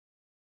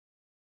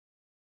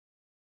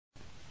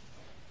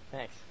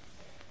Thanks.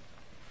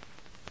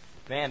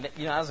 Man, that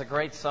was a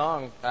great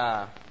song.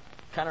 Kind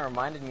of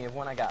reminded me of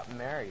when I got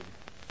married.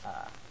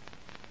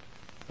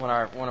 When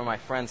one of my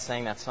friends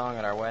sang that song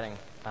at our wedding,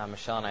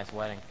 Michelle and I's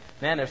wedding.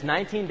 Man, there's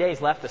 19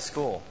 days left of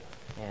school,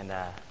 and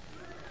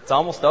it's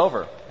almost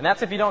over. And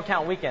that's if you don't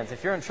count weekends.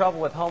 If you're in trouble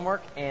with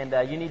homework and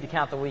you need to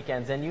count the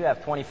weekends, then you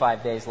have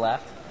 25 days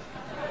left.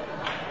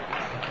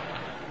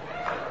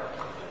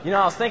 I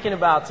was thinking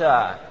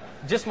about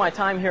just my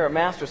time here at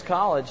Masters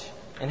College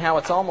and how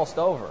it's almost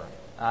over.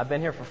 I've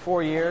been here for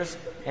 4 years,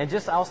 and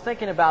I was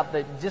thinking about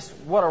just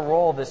what a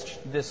role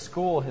this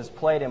school has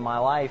played in my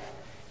life,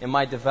 in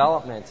my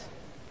development,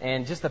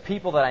 and just the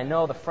people that I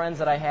know, the friends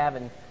that I have.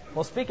 And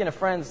well, speaking of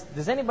friends,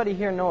 does anybody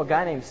here know a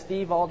guy named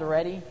Steve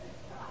Alderetti?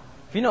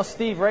 If you know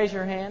Steve, raise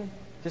your hand,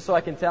 just so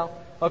I can tell.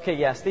 Okay,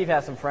 yeah, Steve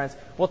has some friends.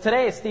 Well,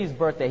 today is Steve's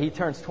birthday. He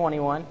turns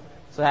 21,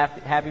 so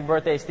happy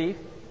birthday, Steve.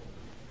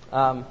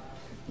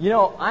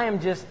 I am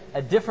just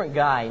a different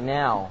guy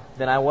now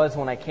than I was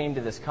when I came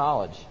to this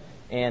college.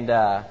 And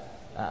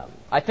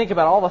I think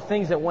about all the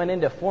things that went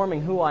into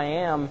forming who I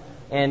am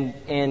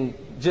and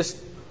just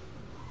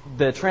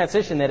the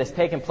transition that has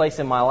taken place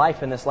in my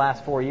life in this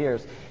last 4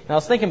 years. And I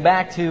was thinking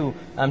back to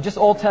just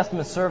Old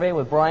Testament survey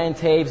with Brian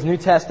Taves, New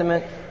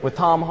Testament with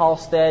Tom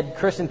Halstead,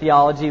 Christian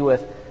theology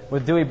with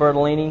Dewey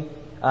Bertolini,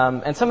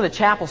 and some of the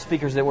chapel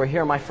speakers that were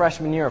here my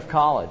freshman year of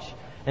college.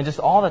 And just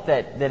all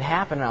that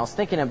happened. And I was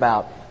thinking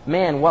about,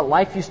 man, what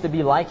life used to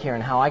be like here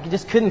and how I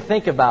just couldn't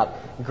think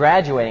about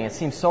graduating. It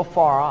seemed so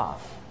far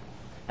off.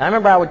 And I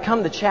remember I would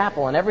come to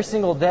chapel, and every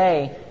single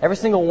day, every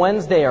single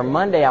Wednesday or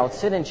Monday, I would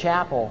sit in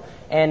chapel,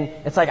 and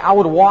it's like I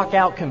would walk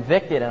out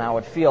convicted, and I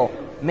would feel,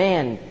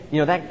 man,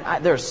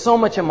 there's so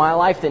much in my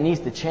life that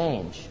needs to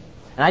change.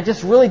 And I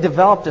just really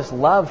developed this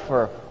love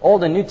for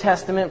Old and New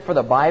Testament, for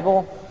the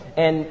Bible.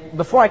 And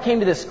before I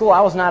came to this school,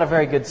 I was not a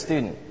very good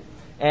student.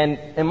 And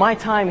in my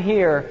time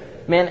here,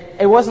 man,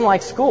 it wasn't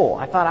like school.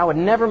 I thought I would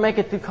never make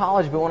it through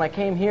college, but when I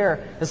came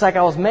here, it's like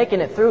I was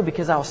making it through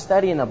because I was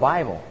studying the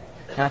Bible.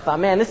 And I thought,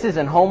 man, this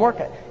isn't homework.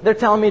 They're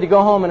telling me to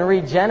go home and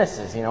read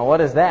Genesis.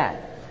 What is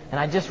that? And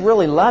I just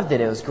really loved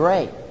it. It was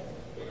great.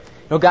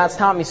 God's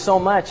taught me so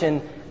much,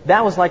 and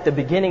that was like the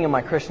beginning of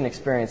my Christian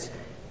experience.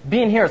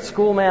 Being here at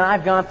school, man,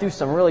 I've gone through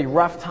some really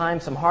rough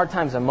times, some hard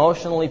times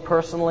emotionally,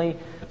 personally.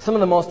 Some of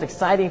the most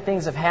exciting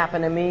things have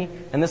happened to me.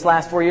 In this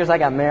last 4 years, I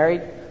got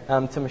married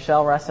to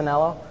Michelle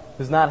Racinello,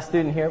 who's not a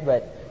student here,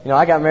 but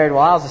I got married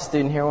while I was a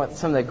student here.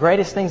 Some of the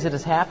greatest things that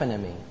has happened to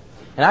me.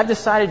 And I've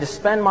decided to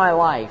spend my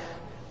life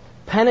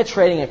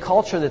penetrating a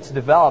culture that's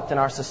developed in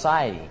our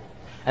society.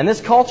 And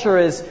this culture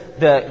is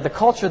the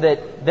culture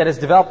that is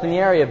developed in the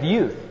area of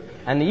youth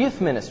and the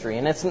youth ministry.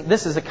 And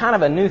this is a kind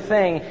of a new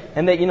thing,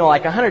 and that,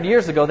 like 100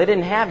 years ago, they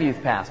didn't have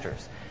youth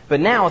pastors. But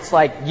now it's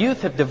like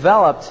youth have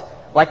developed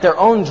like their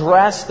own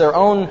dress, their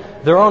own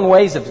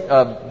ways of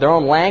their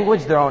own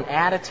language, their own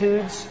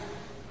attitudes,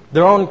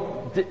 their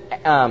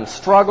own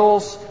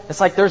struggles.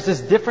 It's like there's this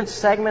different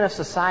segment of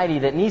society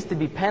that needs to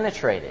be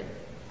penetrated.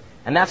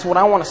 And that's what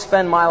I want to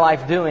spend my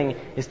life doing,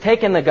 is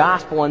taking the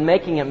gospel and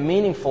making it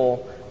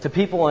meaningful to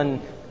people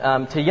and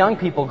to young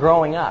people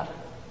growing up.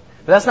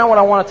 But that's not what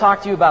I want to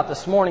talk to you about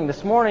this morning.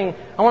 This morning,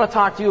 I want to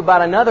talk to you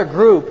about another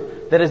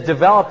group that has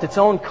developed its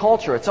own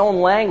culture, its own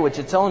language,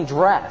 its own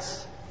dress.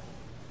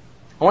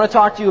 I want to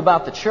talk to you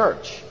about the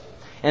church.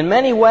 In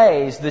many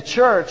ways, the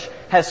church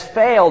has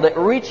failed at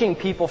reaching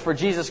people for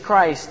Jesus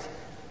Christ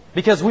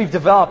because we've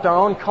developed our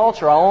own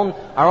culture, our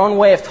own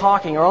way of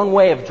talking, our own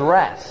way of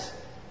dress.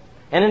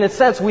 And in a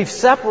sense, we've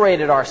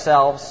separated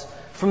ourselves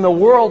from the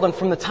world and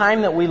from the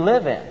time that we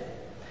live in.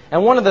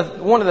 And one of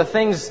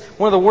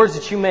the words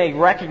that you may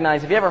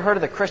recognize, have you ever heard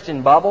of the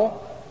Christian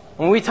bubble?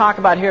 When we talk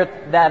about here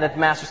at the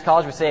Masters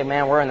College, we say,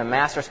 man, we're in the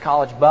Masters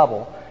College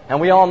bubble. And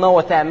we all know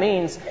what that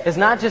means. It's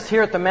not just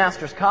here at the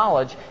Masters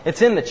College,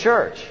 it's in the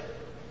church.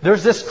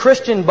 There's this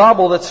Christian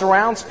bubble that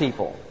surrounds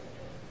people.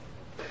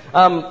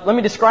 Let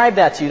me describe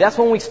that to you. That's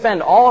when we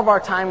spend all of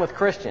our time with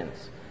Christians.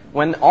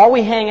 When all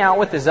we hang out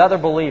with is other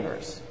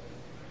believers.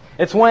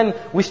 It's when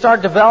we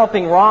start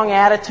developing wrong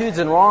attitudes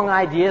and wrong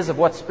ideas of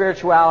what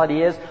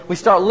spirituality is. We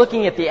start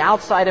looking at the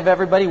outside of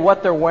everybody,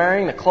 what they're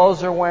wearing, the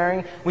clothes they're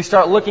wearing. We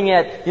start looking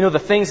at, the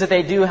things that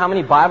they do. How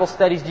many Bible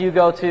studies do you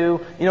go to?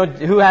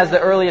 Who has the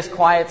earliest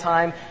quiet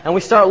time? And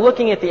we start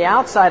looking at the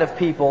outside of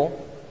people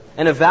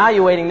and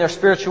evaluating their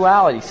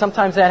spirituality.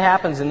 Sometimes that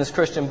happens in this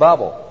Christian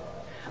bubble.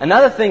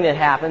 Another thing that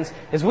happens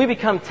is we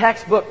become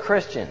textbook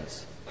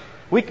Christians.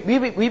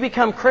 We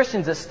become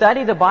Christians that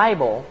study the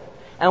Bible,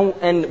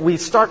 and we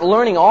start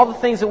learning all the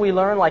things that we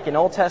learn, like in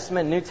Old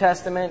Testament, New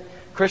Testament,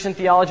 Christian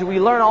theology. We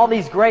learn all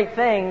these great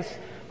things,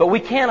 but we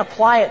can't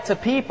apply it to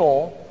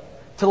people,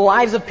 to the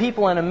lives of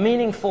people in a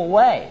meaningful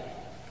way.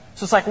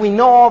 So it's like we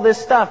know all this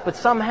stuff, but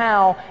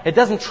somehow it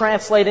doesn't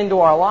translate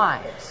into our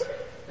lives.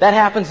 That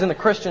happens in the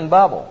Christian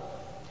bubble.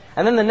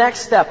 And then the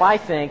next step, I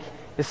think,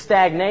 is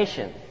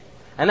stagnation.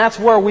 And that's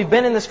where we've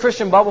been in this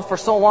Christian bubble for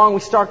so long, we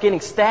start getting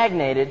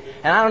stagnated.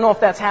 And I don't know if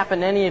that's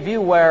happened to any of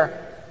you,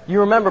 where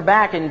You remember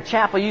back in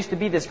chapel used to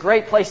be this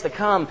great place to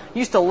come. You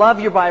used to love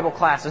your Bible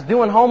classes.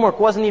 Doing homework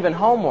wasn't even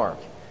homework.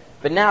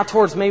 But now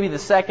towards maybe the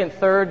second,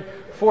 third,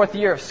 fourth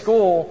year of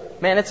school,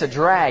 man, it's a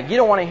drag. You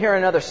don't want to hear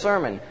another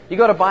sermon. You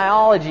go to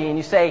biology and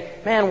you say,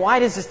 man, why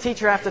does this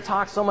teacher have to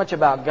talk so much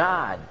about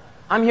God?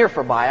 I'm here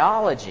for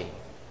biology.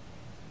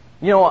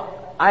 You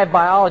know, I have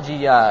biology,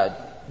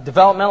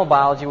 developmental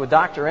biology with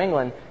Dr.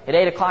 England at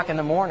 8 o'clock in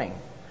the morning.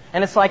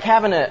 And it's like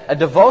having a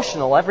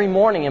devotional every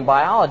morning in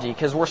biology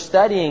because we're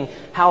studying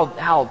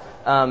how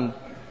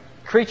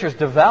creatures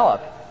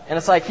develop. And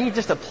it's like he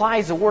just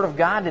applies the Word of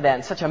God to that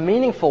in such a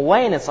meaningful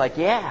way. And it's like,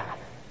 yeah.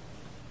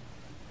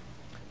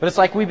 But it's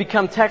like we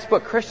become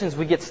textbook Christians.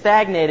 We get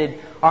stagnated.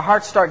 Our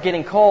hearts start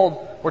getting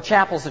cold where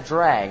chapel's a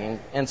drag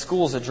and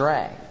school's a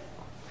drag.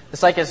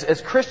 It's like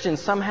as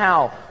Christians,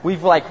 somehow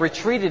we've like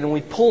retreated and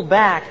we've pulled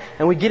back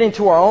and we get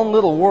into our own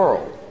little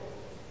world.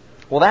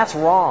 Well, that's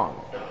wrong.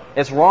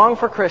 It's wrong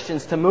for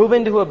Christians to move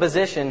into a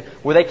position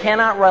where they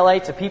cannot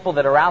relate to people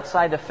that are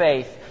outside the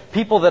faith,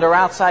 people that are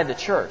outside the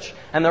church.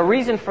 And the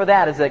reason for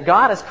that is that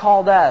God has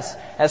called us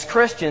as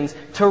Christians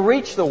to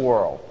reach the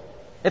world.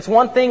 It's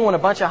one thing when a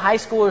bunch of high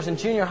schoolers and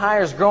junior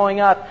hires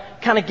growing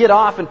up kind of get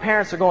off and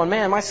parents are going,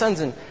 man, my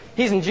son's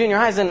he's in junior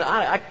highs and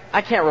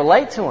I can't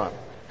relate to him.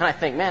 And I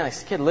think, man,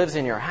 this kid lives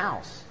in your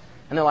house.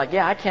 And they're like,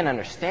 yeah, I can't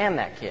understand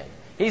that kid.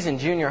 He's in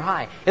junior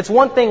high. It's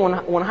one thing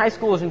when high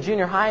schoolers and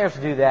junior hires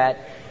do that.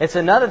 It's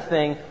another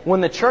thing when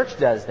the church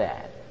does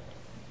that.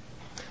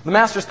 The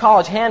Master's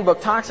College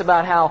Handbook talks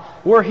about how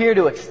we're here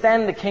to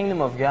extend the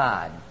kingdom of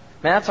God.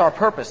 Man, that's our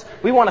purpose.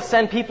 We want to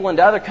send people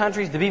into other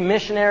countries to be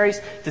missionaries,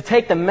 to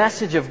take the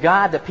message of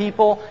God to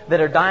people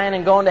that are dying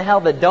and going to hell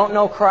that don't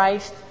know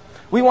Christ.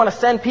 We want to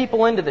send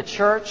people into the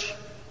church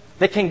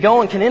that can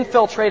go and can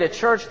infiltrate a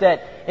church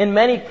that in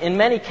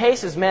many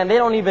cases, man, they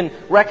don't even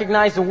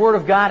recognize the Word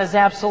of God as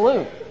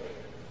absolute.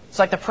 It's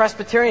like the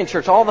Presbyterian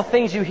Church, all the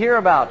things you hear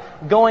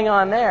about going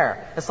on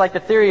there. It's like the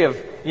theory of,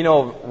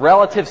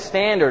 relative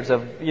standards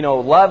of,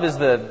 love is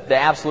the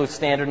absolute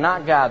standard,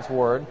 not God's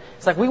Word.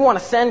 It's like we want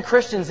to send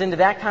Christians into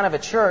that kind of a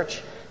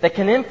church that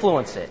can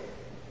influence it.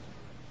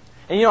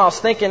 And I was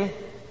thinking,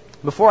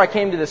 before I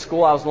came to this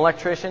school, I was an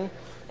electrician,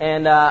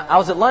 and I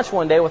was at lunch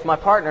one day with my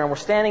partner, and we're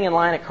standing in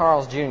line at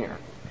Carl's Jr.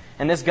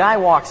 And this guy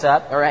walks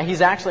up, or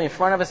he's actually in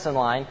front of us in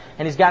line,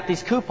 and he's got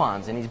these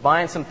coupons, and he's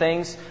buying some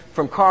things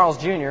from Carl's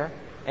Jr.,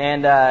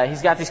 and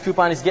he's got these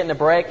coupons, he's getting a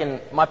break,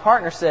 and my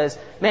partner says,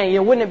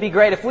 man, wouldn't it be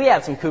great if we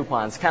had some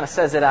coupons? Kind of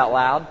says it out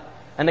loud.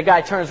 And the guy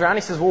turns around,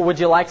 he says, well, would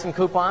you like some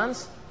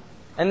coupons?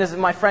 And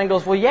my friend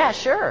goes, well, yeah,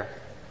 sure.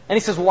 And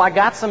he says, well, I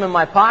got some in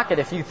my pocket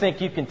if you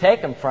think you can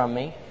take them from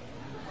me.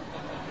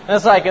 And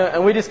it's like,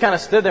 and we just kind of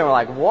stood there and we're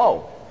like,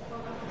 whoa.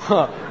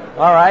 All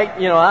right,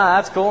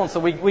 that's cool. And so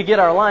we get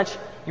our lunch.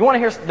 You want to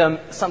hear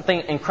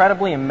something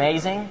incredibly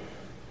amazing?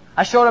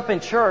 I showed up in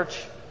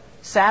church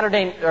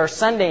Saturday or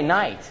Sunday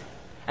night,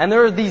 and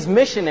there are these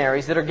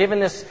missionaries that are giving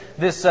this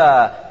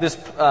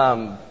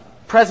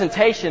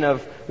presentation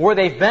of where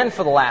they've been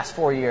for the last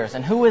 4 years.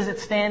 And who is it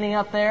standing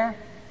up there?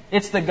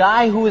 It's the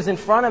guy who is in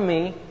front of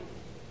me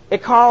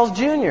at Carl's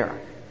Jr.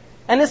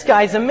 And this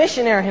guy's a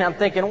missionary, and I'm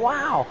thinking,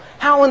 wow,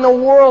 how in the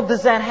world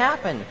does that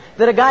happen?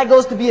 That a guy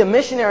goes to be a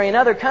missionary in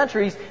other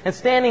countries, and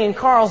standing in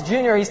Carl's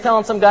Jr., he's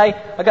telling some guy,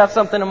 I got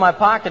something in my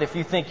pocket if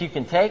you think you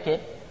can take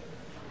it.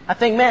 I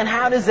think, man,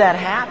 how does that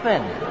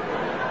happen?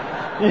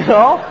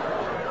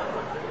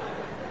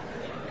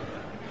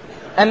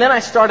 And then I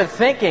started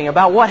thinking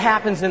about what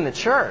happens in the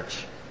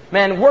church.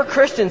 Man, we're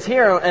Christians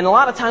here, and a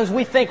lot of times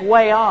we think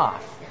way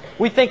off.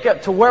 We think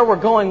up to where we're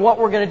going, what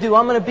we're going to do.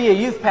 I'm going to be a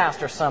youth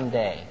pastor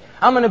someday.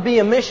 I'm going to be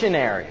a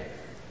missionary.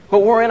 But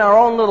we're in our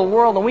own little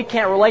world, and we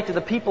can't relate to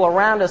the people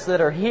around us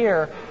that are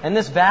here in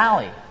this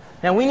valley.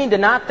 Now, we need to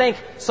not think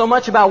so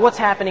much about what's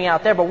happening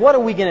out there, but what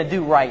are we going to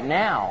do right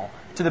now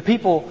to the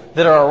people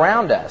that are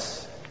around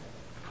us?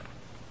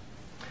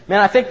 Man,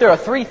 I think there are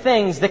 3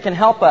 things that can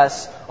help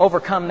us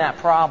overcome that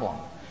problem.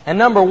 And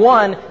number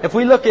 1, if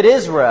we look at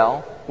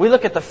Israel, we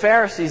look at the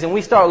Pharisees and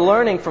we start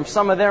learning from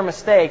some of their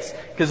mistakes,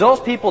 because those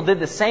people did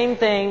the same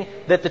thing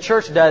that the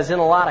church does in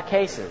a lot of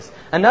cases.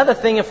 Another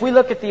thing, if we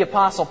look at the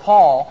Apostle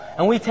Paul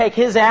and we take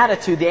his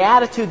attitude, the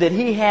attitude that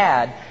he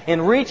had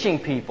in reaching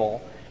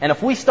people, and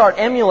if we start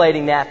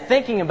emulating that,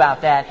 thinking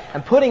about that,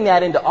 and putting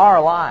that into our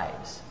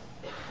lives.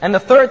 And the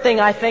third thing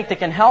I think that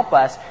can help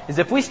us is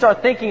if we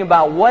start thinking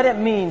about what it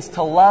means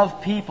to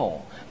love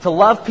people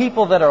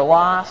that are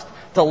lost,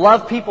 to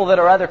love people that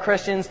are other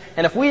Christians,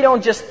 and if we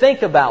don't just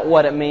think about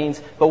what it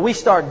means, but we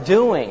start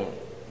doing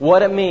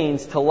what it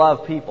means to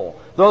love people.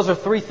 Those are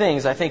 3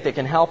 things I think that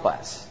can help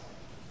us.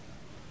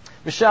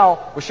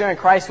 Michelle was sharing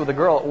Christ with a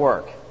girl at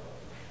work.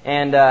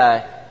 And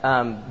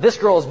this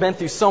girl has been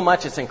through so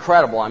much, it's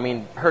incredible. I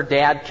mean, her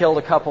dad killed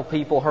a couple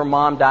people. Her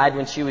mom died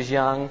when she was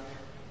young.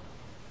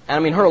 And I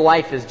mean, her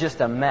life is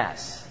just a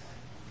mess.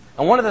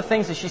 And one of the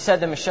things that she said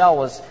to Michelle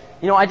was,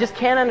 I just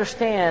can't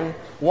understand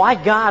why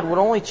God would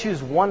only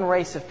choose one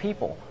race of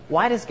people.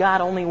 Why does God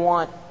only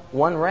want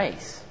one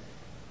race?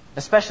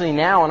 Especially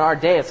now in our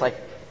day, it's like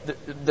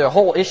the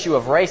whole issue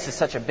of race is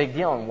such a big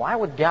deal, and why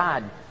would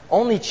God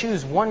only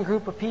choose one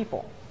group of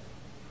people?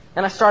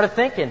 And I started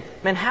thinking,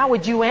 man, how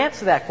would you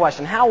answer that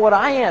question? How would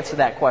I answer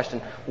that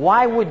question?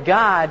 Why would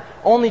God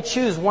only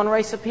choose one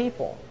race of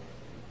people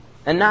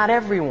and not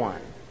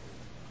everyone?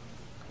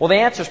 Well, the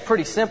answer is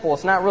pretty simple.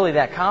 It's not really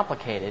that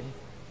complicated.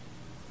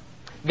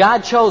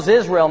 God chose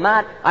Israel,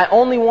 not, I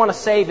only want to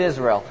save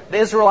Israel. The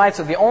Israelites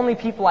are the only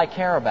people I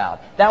care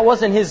about. That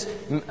wasn't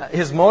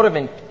His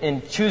motive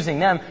in choosing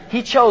them.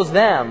 He chose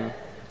them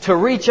to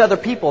reach other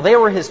people. They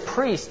were His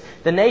priests,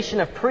 the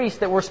nation of priests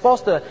that were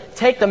supposed to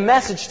take the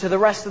message to the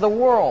rest of the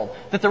world.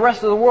 That the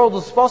rest of the world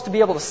was supposed to be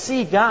able to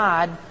see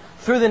God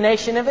through the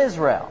nation of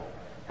Israel.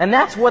 And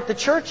that's what the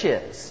church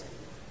is.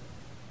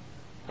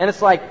 And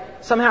it's like,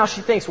 somehow she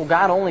thinks, well,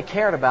 God only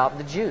cared about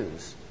the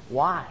Jews.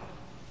 Why?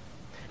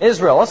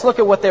 Israel, let's look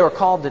at what they were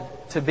called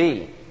to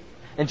be.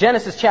 In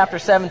Genesis chapter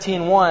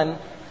 17:1,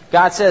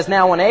 God says,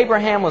 now when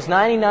Abraham was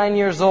 99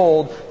 years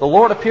old, the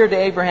Lord appeared to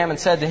Abraham and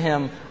said to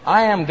him,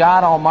 I am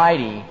God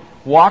Almighty.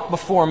 Walk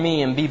before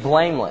me and be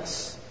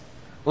blameless.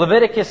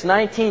 Leviticus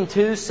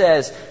 19:2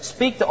 says,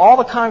 speak to all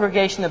the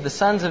congregation of the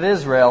sons of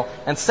Israel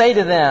and say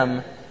to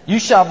them, you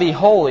shall be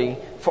holy,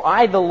 for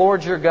I, the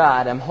Lord your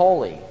God, am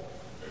holy.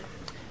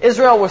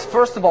 Israel was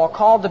first of all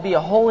called to be a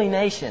holy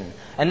nation,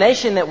 a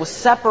nation that was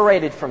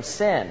separated from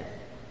sin,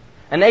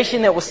 a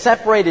nation that was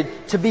separated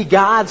to be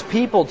God's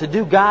people, to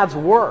do God's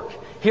work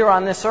here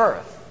on this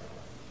earth.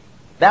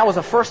 That was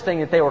the first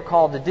thing that they were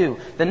called to do.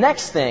 The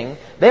next thing,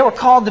 they were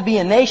called to be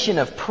a nation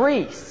of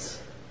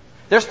priests.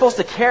 They're supposed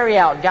to carry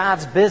out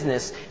God's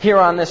business here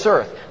on this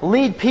earth,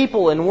 lead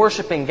people in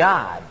worshiping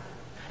God.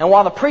 And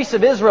while the priests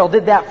of Israel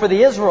did that for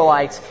the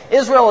Israelites,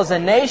 Israel as a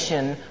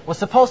nation was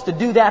supposed to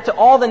do that to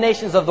all the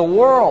nations of the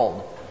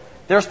world.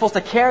 They were supposed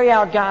to carry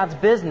out God's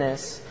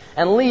business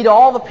and lead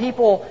all the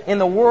people in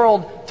the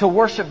world to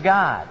worship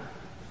God.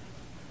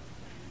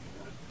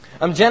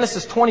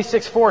 Genesis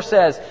 26:4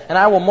 says, and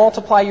I will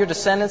multiply your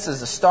descendants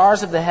as the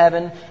stars of the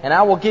heaven, and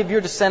I will give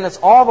your descendants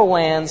all the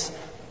lands,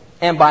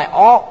 and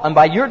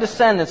by your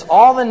descendants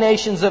all the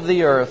nations of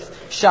the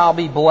earth shall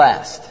be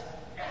blessed.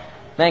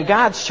 Man,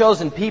 God's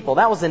chosen people,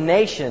 that was a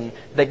nation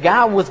that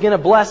God was going to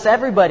bless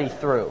everybody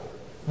through.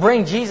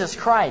 Bring Jesus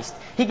Christ.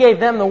 He gave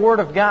them the Word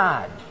of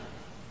God.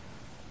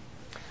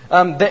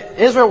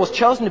 Israel was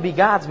chosen to be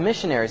God's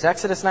missionaries.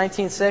 Exodus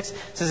 19:6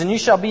 says, and you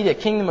shall be a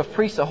kingdom of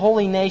priests, a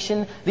holy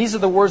nation. These are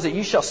the words that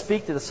you shall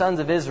speak to the sons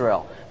of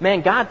Israel.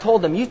 Man, God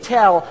told them, you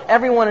tell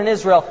everyone in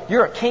Israel,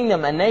 you're a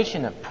kingdom, a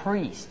nation of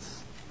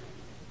priests.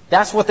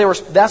 That's what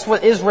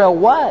Israel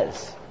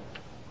was.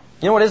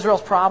 You know what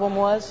Israel's problem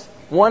was?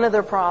 One of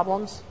their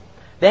problems?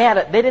 They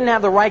didn't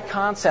have the right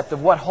concept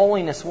of what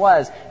holiness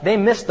was. They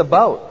missed the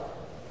boat.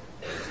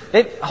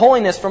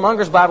 Holiness, from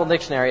Unger's Bible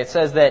Dictionary, it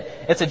says that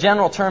it's a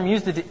general term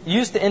used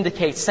to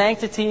indicate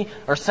sanctity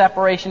or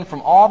separation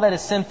from all that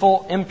is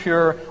sinful,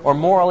 impure, or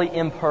morally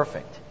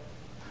imperfect.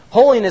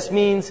 Holiness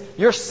means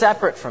you're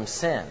separate from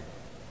sin.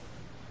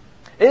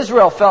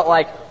 Israel felt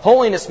like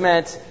holiness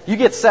meant you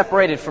get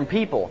separated from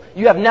people.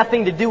 You have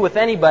nothing to do with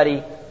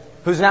anybody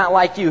who's not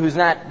like you,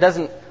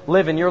 doesn't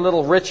live in your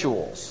little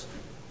rituals.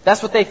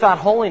 That's what they thought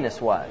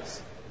holiness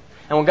was.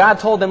 And when God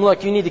told them,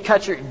 look, you need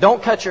to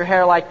don't cut your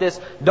hair like this,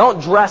 don't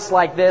dress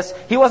like this,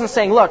 He wasn't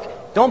saying,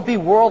 look, don't be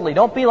worldly,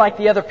 don't be like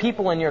the other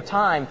people in your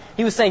time.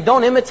 He was saying,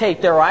 don't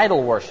imitate their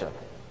idol worship.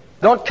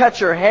 Don't cut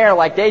your hair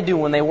like they do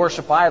when they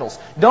worship idols.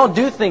 Don't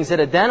do things that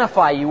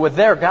identify you with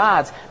their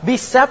gods. Be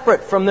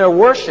separate from their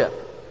worship,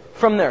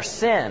 from their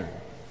sin.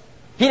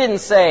 He didn't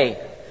say,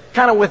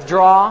 kind of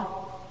withdraw,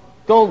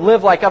 go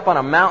live like up on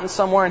a mountain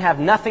somewhere and have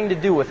nothing to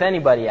do with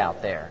anybody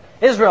out there.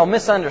 Israel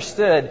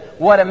misunderstood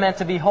what it meant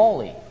to be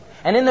holy.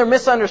 And in their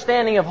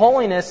misunderstanding of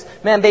holiness,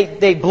 man,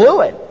 they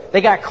blew it.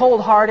 They got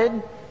cold-hearted.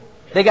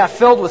 They got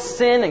filled with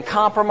sin and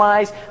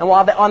compromise. And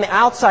while on the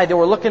outside they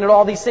were looking at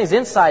all these things,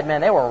 inside,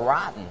 man, they were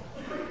rotten.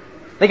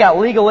 They got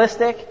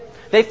legalistic.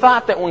 They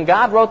thought that when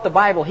God wrote the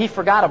Bible, He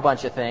forgot a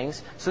bunch of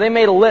things. So they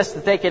made a list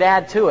that they could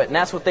add to it. And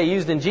that's what they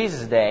used in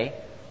Jesus' day.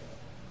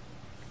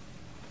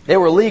 They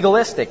were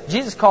legalistic.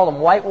 Jesus called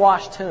them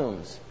whitewashed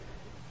tombs.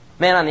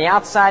 Man, on the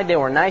outside they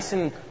were nice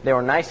and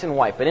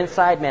white. But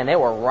inside, man, they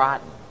were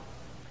rotten.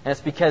 And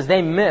it's because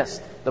they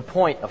missed the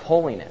point of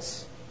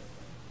holiness.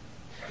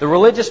 The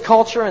religious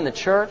culture in the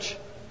church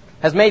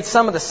has made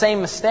some of the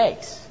same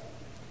mistakes.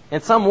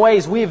 In some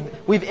ways,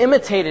 we've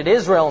imitated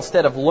Israel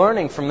instead of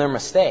learning from their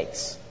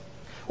mistakes.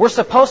 We're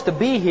supposed to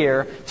be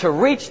here to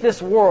reach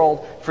this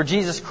world for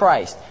Jesus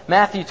Christ.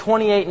 Matthew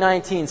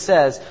 28:19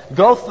 says,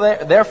 go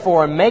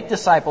therefore and make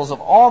disciples of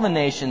all the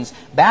nations,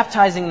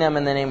 baptizing them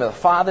in the name of the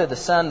Father, the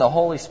Son, the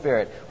Holy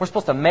Spirit. We're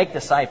supposed to make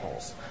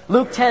disciples.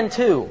 Luke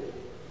 10:2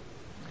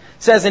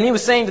 says, and He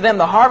was saying to them,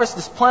 the harvest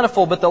is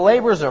plentiful, but the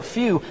laborers are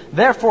few.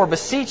 Therefore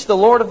beseech the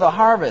Lord of the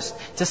harvest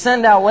to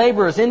send out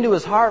laborers into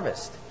His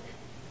harvest.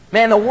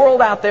 Man, the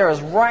world out there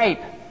is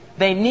ripe.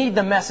 They need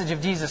the message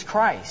of Jesus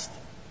Christ.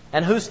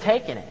 And who's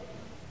taking it?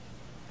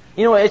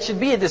 You know, it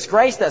should be a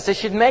disgrace to us. It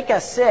should make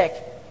us sick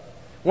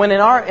When in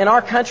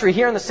our country,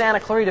 here in the Santa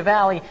Clarita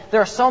Valley,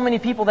 there are so many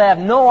people that have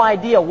no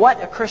idea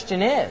what a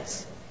Christian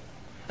is.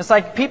 It's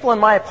like people in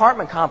my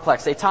apartment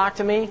complex, they talk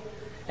to me,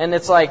 and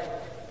it's like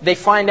they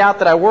find out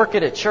that I work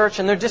at a church,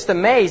 and they're just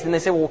amazed, and they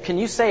say, well, can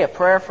you say a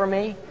prayer for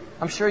me?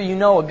 I'm sure you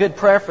know a good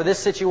prayer for this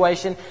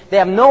situation. They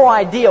have no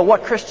idea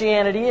what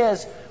Christianity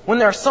is when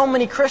there are so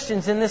many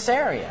Christians in this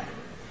area.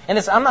 And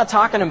I'm not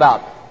talking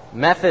about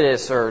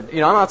Methodists or, I'm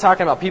not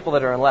talking about people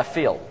that are in left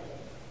field.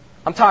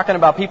 I'm talking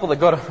about people that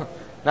go to,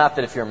 not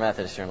that if you're a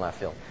Methodist, you're in left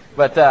field,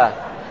 but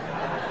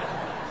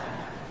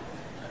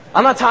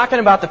I'm not talking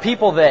about the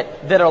people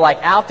that are like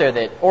out there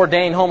that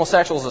ordain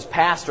homosexuals as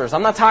pastors.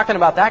 I'm not talking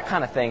about that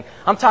kind of thing.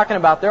 I'm talking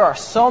about there are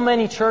so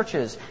many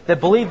churches that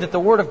believe that the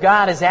Word of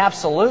God is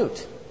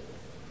absolute.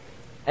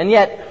 And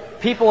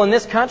yet, people in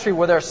this country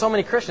where there are so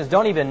many Christians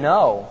don't even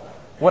know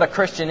what a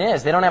Christian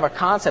is. They don't have a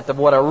concept of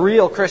what a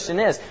real Christian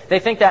is. They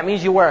think that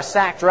means you wear a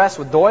sack dress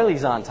with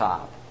doilies on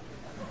top.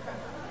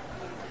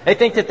 They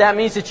think that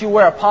means that you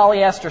wear a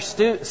polyester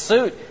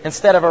suit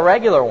instead of a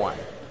regular one.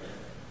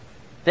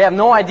 They have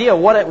no idea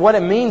what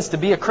it means to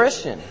be a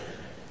Christian.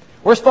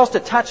 We're supposed to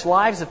touch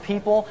lives of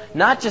people,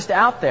 not just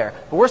out there,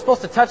 but we're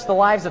supposed to touch the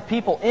lives of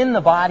people in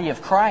the body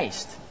of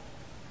Christ.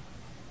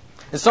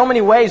 In so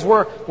many ways,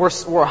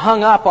 we're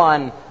hung up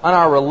on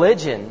our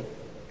religion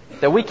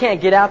that we can't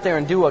get out there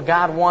and do what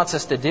God wants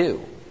us to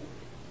do.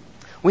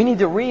 We need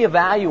to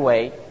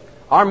reevaluate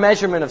our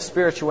measurement of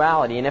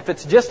spirituality. And if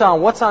it's just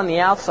on what's on the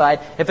outside,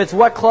 if it's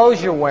what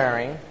clothes you're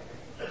wearing,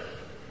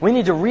 we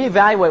need to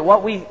reevaluate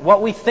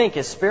what we think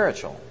is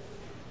spiritual.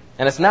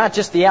 And it's not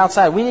just the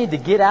outside. We need to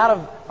get out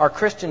of our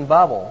Christian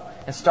bubble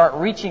and start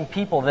reaching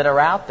people that are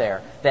out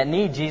there that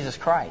need Jesus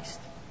Christ.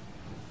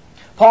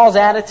 Paul's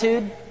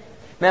attitude,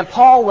 man,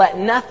 Paul let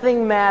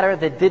nothing matter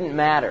that didn't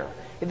matter.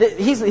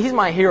 He's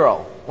my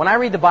hero. When I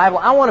read the Bible,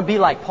 I want to be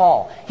like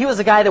Paul. He was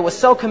a guy that was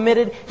so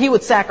committed, he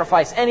would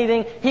sacrifice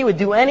anything. He would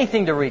do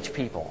anything to reach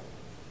people.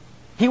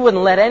 He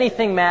wouldn't let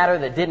anything matter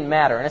that didn't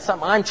matter. And it's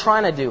something I'm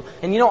trying to do.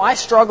 And I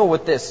struggle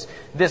with this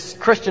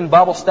Christian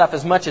bubble stuff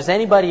as much as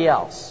anybody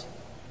else.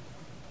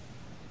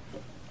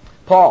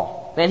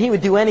 Paul, man, he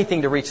would do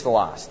anything to reach the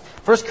lost.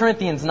 1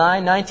 Corinthians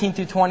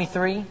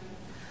 9:19-23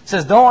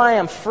 says, though I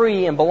am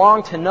free and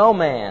belong to no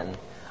man,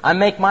 I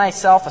make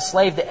myself a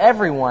slave to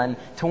everyone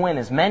to win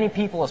as many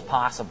people as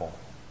possible.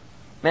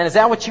 Man, is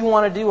that what you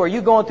want to do? Are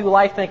you going through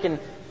life thinking,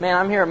 man,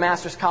 I'm here at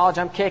Master's College,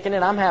 I'm kicking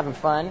it, I'm having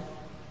fun?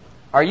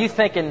 Are you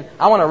thinking,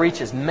 I want to reach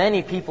as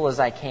many people as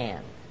I can?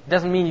 It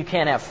doesn't mean you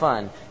can't have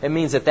fun. It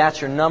means that that's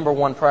your number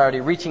one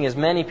priority, reaching as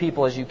many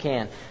people as you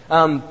can.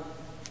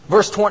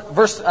 Verse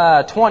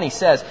 20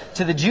 says,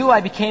 to the Jew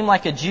I became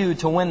like a Jew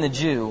to win the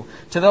Jew.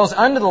 To those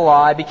under the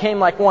law I became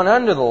like one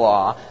under the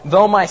law,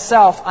 though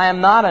myself I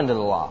am not under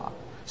the law,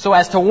 so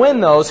as to win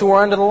those who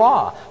are under the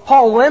law.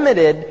 Paul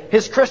limited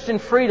his Christian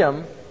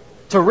freedom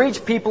to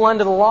reach people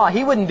under the law.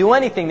 He wouldn't do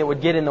anything that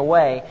would get in the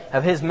way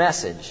of his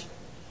message.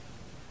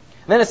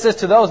 Then it says,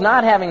 to those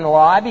not having the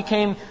law, I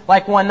became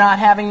like one not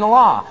having the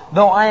law.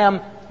 Though I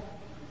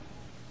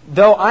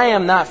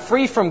am not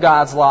free from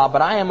God's law,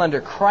 but I am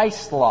under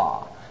Christ's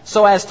law,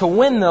 so as to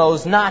win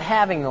those not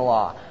having the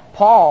law.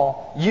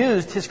 Paul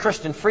used his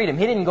Christian freedom.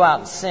 He didn't go out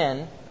and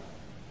sin.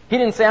 He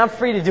didn't say, I'm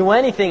free to do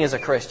anything as a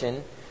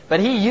Christian. But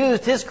he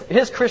used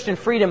his Christian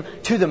freedom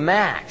to the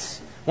max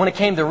when it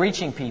came to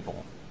reaching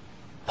people.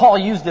 Paul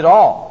used it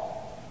all.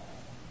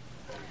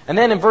 And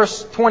then in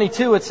verse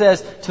 22 it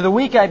says, to the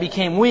weak I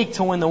became weak,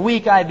 to win the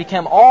weak I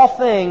became all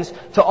things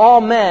to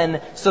all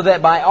men, so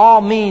that by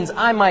all means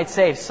I might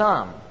save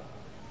some.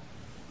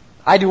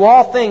 I do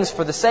all things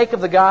for the sake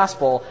of the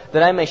gospel,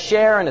 that I may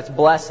share in its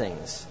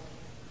blessings.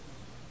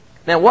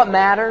 Now what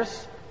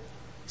matters?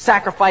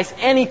 Sacrifice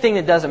anything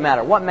that doesn't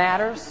matter. What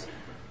matters?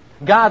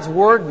 God's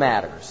Word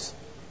matters.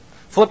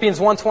 Philippians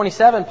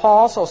 1:27, Paul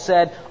also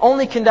said,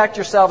 only conduct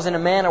yourselves in a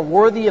manner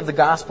worthy of the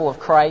gospel of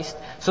Christ,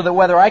 so that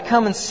whether I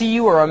come and see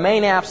you or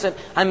remain absent,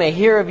 I may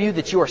hear of you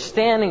that you are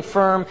standing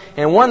firm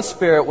in one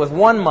spirit with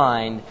one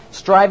mind,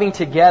 striving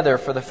together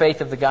for the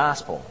faith of the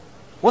gospel.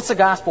 What's the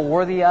gospel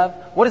worthy of?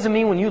 What does it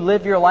mean when you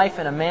live your life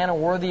in a manner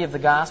worthy of the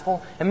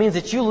gospel? It means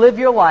that you live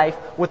your life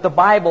with the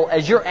Bible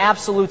as your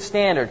absolute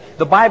standard.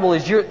 The Bible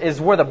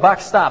is where the buck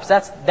stops.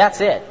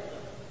 That's it.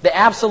 The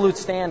absolute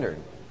standard.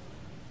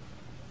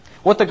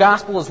 What the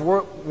gospel is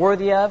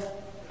worthy of?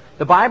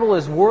 The Bible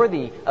is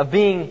worthy of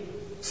being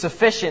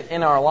sufficient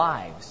in our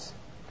lives.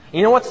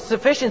 You know what?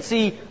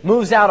 Sufficiency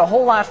moves out a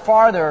whole lot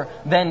farther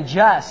than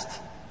just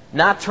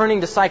not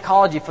turning to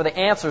psychology for the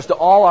answers to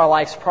all our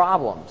life's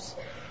problems.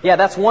 Yeah,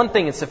 that's one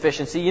thing in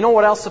sufficiency. You know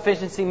what else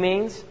sufficiency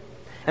means?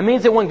 It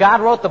means that when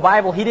God wrote the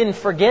Bible, He didn't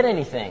forget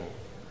anything.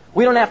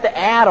 We don't have to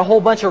add a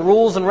whole bunch of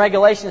rules and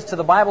regulations to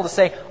the Bible to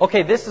say,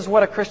 okay, this is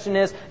what a Christian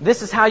is.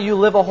 This is how you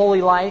live a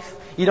holy life.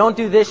 You don't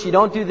do this, you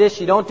don't do this,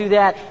 you don't do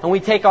that. And we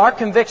take our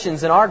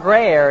convictions and our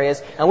gray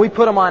areas and we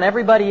put them on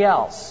everybody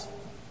else.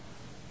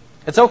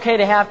 It's okay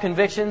to have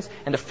convictions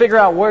and to figure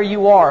out where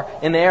you are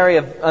in the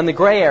area in the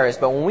gray areas.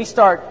 But when we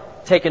start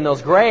taking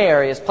those gray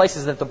areas,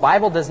 places that the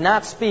Bible does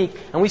not speak,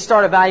 and we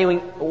start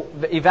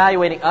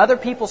evaluating other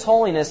people's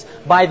holiness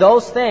by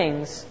those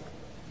things,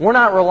 we're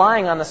not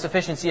relying on the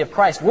sufficiency of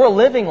Christ. We're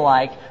living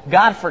like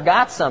God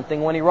forgot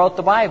something when He wrote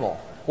the Bible.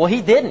 Well,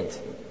 He didn't.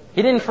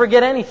 He didn't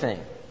forget anything.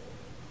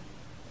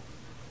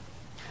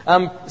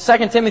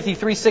 2 Timothy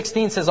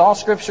 3:16 says, all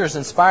Scripture is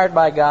inspired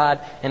by God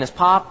and is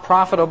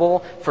profitable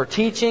for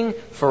teaching,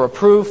 for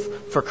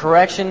reproof, for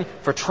correction,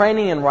 for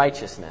training in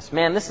righteousness.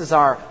 Man, this is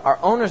our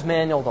owner's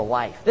manual to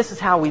life. This is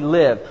how we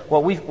live,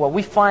 what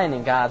we find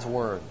in God's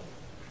Word.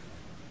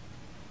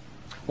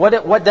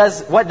 What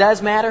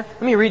does matter?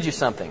 Let me read you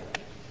something.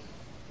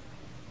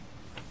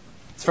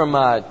 It's from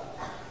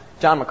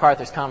John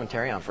MacArthur's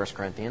commentary on 1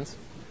 Corinthians.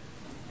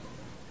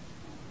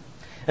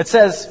 It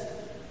says,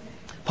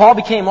 Paul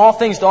became all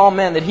things to all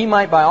men that he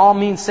might by all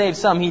means save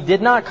some. He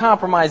did not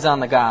compromise on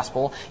the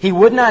gospel. He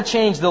would not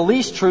change the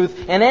least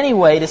truth in any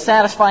way to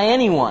satisfy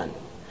anyone.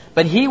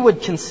 But he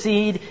would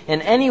concede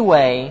in any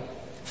way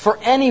for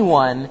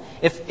anyone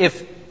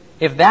if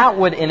that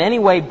would in any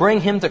way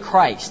bring him to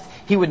Christ.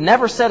 He would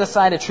never set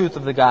aside the truth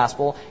of the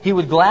gospel. He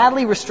would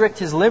gladly restrict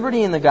his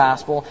liberty in the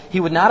gospel. He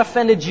would not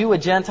offend a Jew, a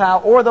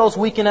Gentile, or those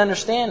weak in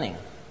understanding.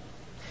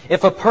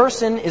 If a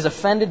person is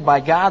offended by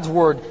God's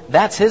word,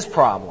 that's his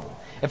problem.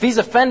 If he's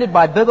offended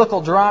by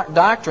biblical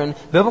doctrine,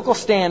 biblical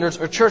standards,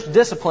 or church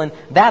discipline,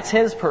 that's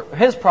his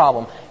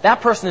problem.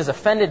 That person is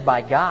offended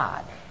by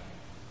God.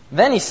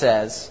 Then he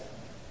says,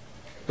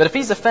 but if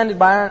he's offended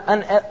by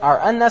our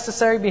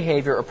unnecessary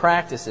behavior or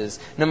practices,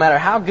 no matter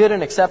how good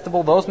and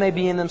acceptable those may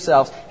be in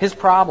themselves, his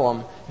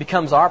problem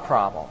becomes our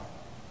problem.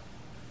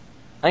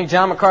 I think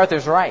John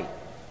MacArthur's right.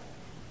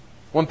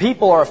 When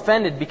people are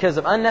offended because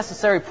of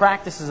unnecessary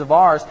practices of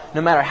ours,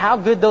 no matter how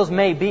good those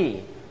may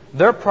be,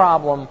 their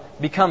problem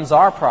becomes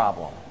our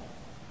problem.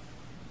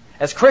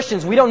 As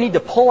Christians, we don't need to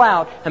pull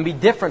out and be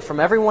different from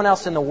everyone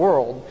else in the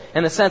world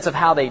in the sense of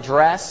how they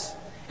dress,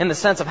 in the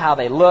sense of how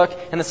they look,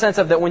 in the sense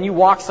of that when you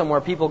walk somewhere,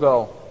 people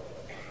go,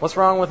 what's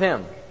wrong with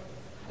him?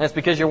 And it's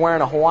because you're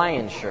wearing a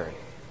Hawaiian shirt,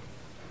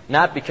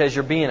 not because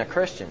you're being a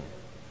Christian.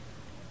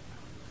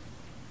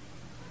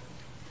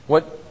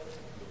 What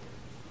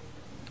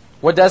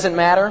doesn't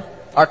matter?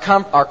 Our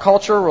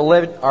culture,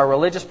 our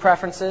religious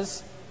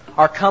preferences,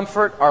 our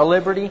comfort, our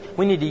liberty.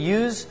 We need to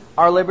use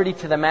our liberty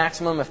to the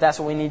maximum if that's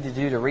what we need to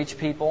do to reach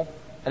people.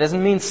 It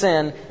doesn't mean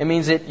sin. It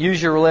means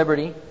use your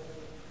liberty.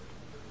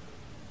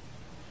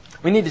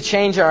 We need to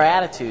change our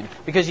attitude.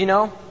 Because,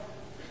 a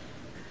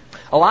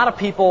lot of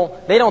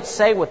people, they don't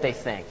say what they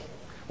think.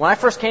 When I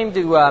first came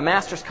to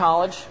Master's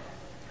College,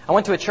 I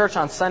went to a church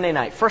on Sunday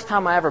night. First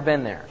time I'd ever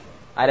been there.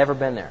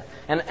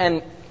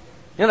 And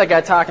that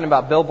guy talking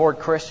about billboard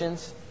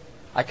Christians?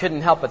 I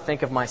couldn't help but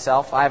think of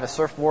myself. I have a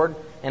surfboard,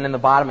 and in the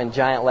bottom in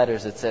giant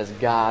letters it says,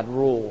 God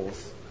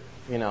rules.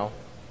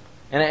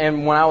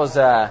 And when I was,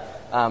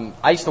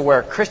 I used to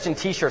wear Christian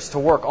T-shirts to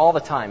work all the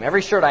time.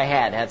 Every shirt I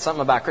had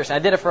something about Christian. I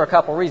did it for a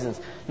couple reasons.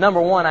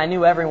 Number one, I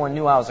knew everyone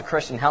knew I was a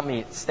Christian, helped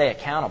me stay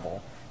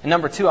accountable. And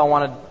number two, I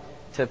wanted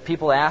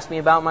people to ask me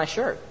about my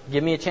shirt,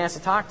 give me a chance to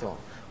talk to them.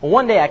 Well,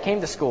 one day I came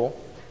to school,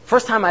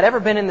 first time I'd ever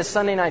been in this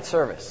Sunday night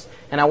service,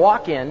 and I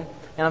walk in,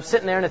 and I'm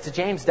sitting there, and it's a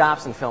James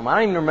Dobson film. I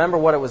don't even remember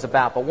what it was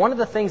about, but one of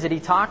the things that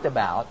he talked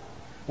about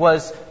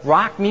was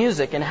rock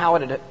music and how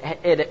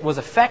it was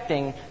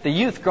affecting the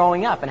youth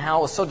growing up and how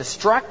it was so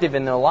destructive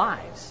in their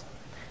lives.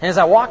 And as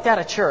I walked out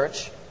of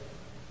church,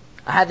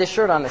 I had this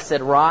shirt on that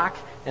said rock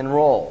and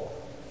roll.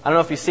 I don't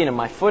know if you've seen it.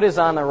 My foot is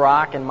on the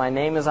rock and my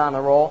name is on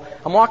the roll.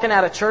 I'm walking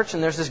out of church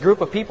and there's this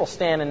group of people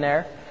standing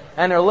there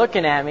and they're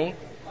looking at me.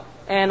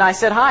 And I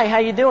said, hi, how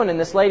you doing? And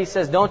this lady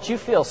says, don't you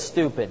feel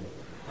stupid?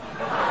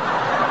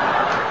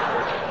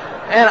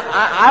 And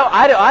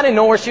I didn't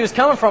know where she was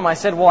coming from. I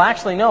said, well,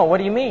 actually, no. What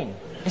do you mean?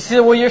 She said,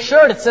 well, your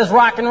shirt, it says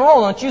rock and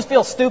roll. Don't you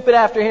feel stupid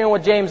after hearing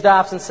what James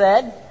Dobson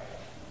said?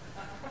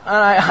 And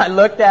I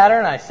looked at her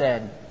and I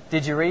said,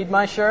 did you read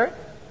my shirt?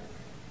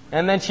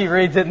 And then she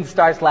reads it and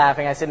starts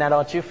laughing. I said, now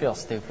don't you feel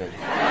stupid?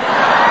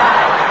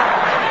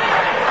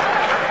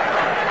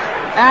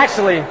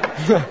 Actually,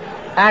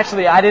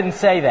 I didn't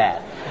say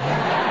that.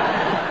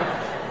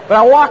 But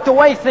I walked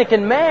away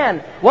thinking, man,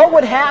 what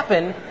would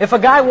happen if a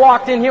guy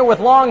walked in here with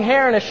long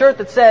hair and a shirt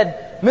that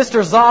said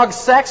Mr. Zog's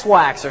Sex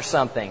Wax or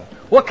something?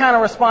 What kind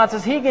of response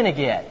is he going to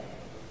get?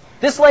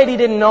 This lady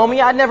didn't know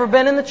me. I'd never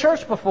been in the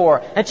church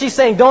before. And she's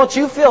saying, don't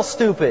you feel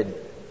stupid?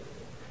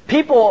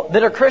 People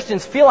that are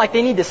Christians feel like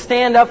they need to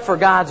stand up for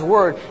God's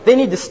Word. They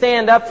need to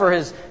stand up for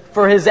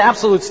His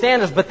absolute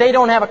standards, but they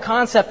don't have a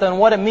concept on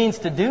what it means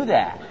to do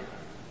that.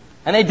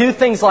 And they do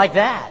things like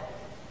that.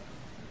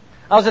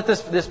 I was at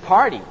this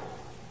party,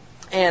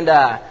 and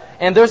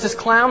there's this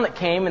clown that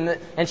came,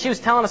 and she was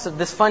telling us of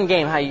this fun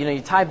game, how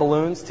you tie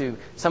balloons to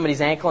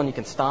somebody's ankle and you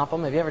can stomp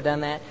them. Have you ever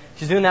done that?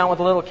 She's doing that with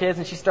the little kids,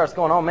 and she starts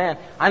going, oh man,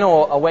 I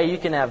know a way you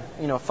can have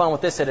fun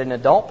with this at an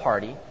adult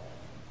party.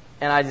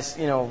 And I just,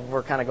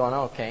 we're kind of going,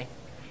 oh, okay.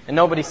 And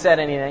nobody said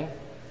anything.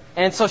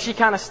 And so she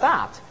kind of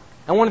stopped.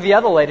 And one of the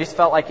other ladies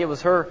felt like it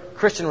was her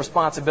Christian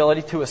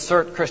responsibility to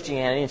assert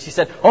Christianity. And she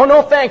said, oh,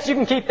 no, thanks. You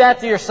can keep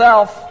that to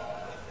yourself.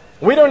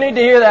 We don't need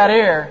to hear that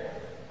here.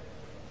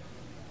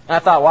 And I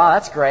thought, wow,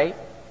 that's great.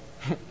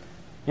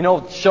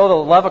 Show the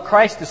love of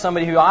Christ to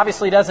somebody who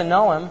obviously doesn't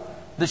know Him.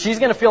 That she's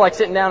going to feel like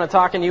sitting down and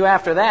talking to you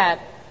after that.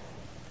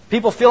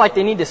 People feel like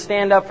they need to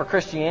stand up for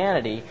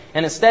Christianity,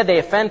 and instead they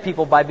offend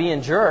people by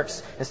being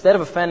jerks instead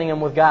of offending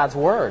them with God's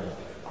Word.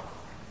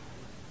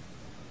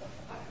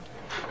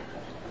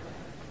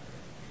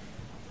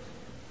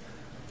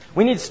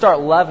 We need to start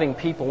loving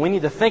people. We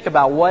need to think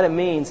about what it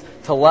means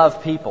to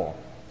love people.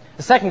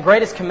 The second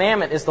greatest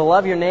commandment is to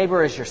love your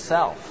neighbor as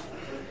yourself.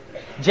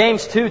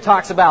 James 2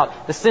 talks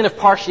about the sin of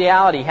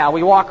partiality, how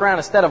we walk around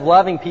instead of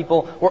loving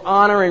people, we're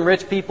honoring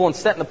rich people and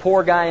setting the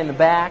poor guy in the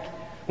back.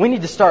 We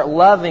need to start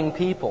loving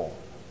people.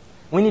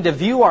 We need to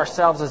view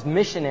ourselves as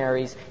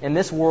missionaries in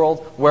this world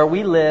where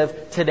we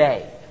live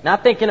today.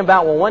 Not thinking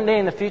about, well, one day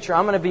in the future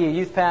I'm going to be a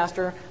youth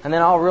pastor and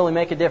then I'll really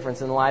make a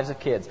difference in the lives of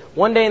kids.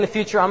 One day in the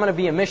future I'm going to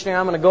be a missionary,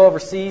 I'm going to go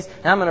overseas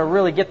and I'm going to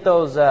really get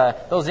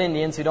those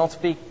Indians who don't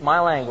speak my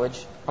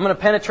language. I'm going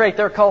to penetrate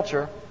their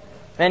culture.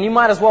 And you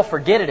might as well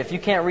forget it if you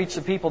can't reach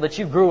the people that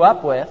you grew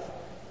up with,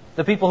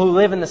 the people who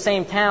live in the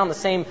same town, the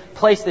same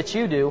place that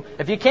you do.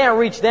 If you can't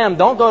reach them,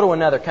 don't go to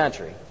another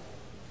country.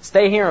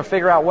 Stay here and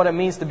figure out what it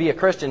means to be a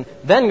Christian,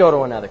 then go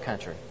to another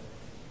country.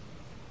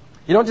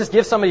 You don't just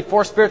give somebody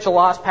 4 spiritual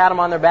laws, pat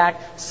them on their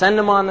back, send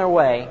them on their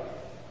way.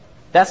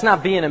 That's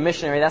not being a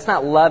missionary. That's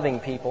not loving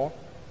people.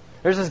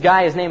 There's this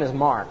guy, his name is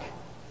Mark.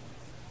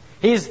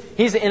 He's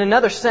in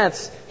another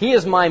sense, he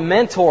is my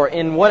mentor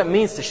in what it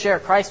means to share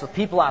Christ with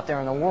people out there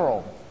in the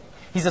world.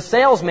 He's a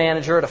sales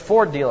manager at a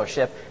Ford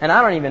dealership, and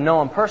I don't even know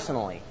him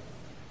personally.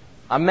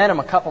 I met him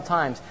a couple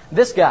times.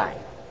 This guy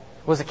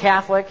was a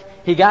Catholic.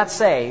 He got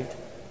saved,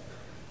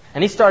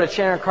 and he started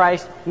sharing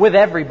Christ with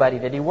everybody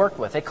that he worked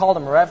with. They called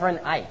him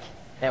Reverend Ike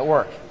at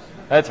work.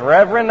 That's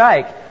Reverend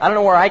Ike. I don't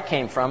know where Ike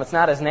came from. It's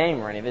not his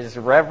name or anything. It's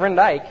Reverend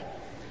Ike.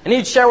 And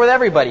he'd share with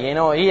everybody.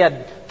 He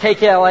had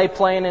KKLA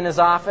playing in his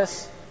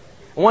office.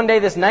 One day,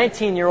 this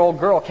 19-year-old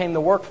girl came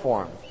to work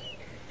for him.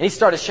 And he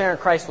started sharing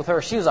Christ with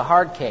her. She was a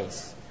hard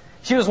case.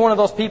 She was one of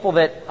those people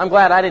that I'm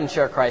glad I didn't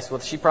share Christ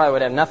with. She probably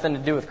would have nothing to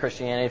do with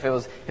Christianity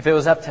if it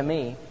was up to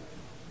me.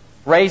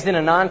 Raised in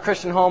a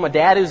non-Christian home, a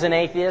dad who's an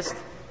atheist.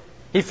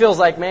 He feels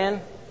like,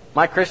 man,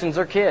 my Christians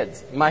are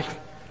kids.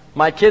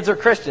 My kids are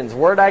Christians.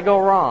 Where'd I go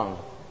wrong?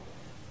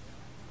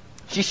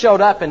 She showed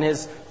up in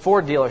his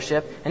Ford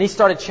dealership, and he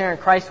started sharing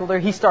Christ with her.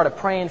 He started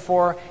praying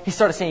for her. He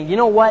started saying, you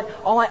know what?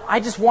 I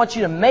just want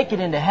you to make it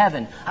into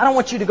heaven. I don't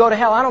want you to go to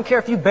hell. I don't care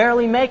if you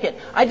barely make it.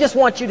 I just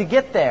want you to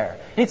get there.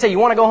 And he'd say, you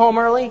want to go home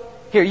early?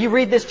 Here, you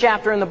read this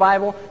chapter in the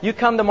Bible. You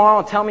come tomorrow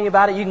and tell me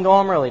about it. You can go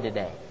home early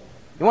today.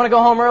 You want to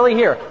go home early?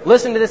 Here,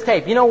 listen to this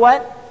tape. You know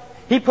what?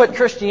 He put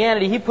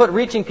Christianity, he put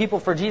reaching people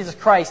for Jesus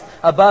Christ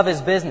above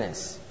his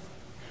business.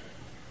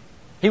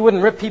 He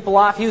wouldn't rip people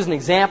off. He was an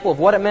example of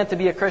what it meant to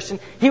be a Christian.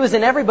 He was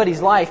in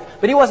everybody's life,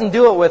 but he wasn't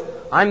doing it with,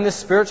 I'm this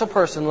spiritual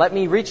person, let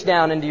me reach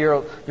down into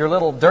your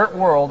little dirt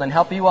world and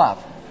help you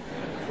up.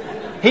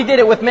 He did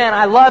it with, man,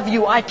 I love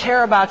you, I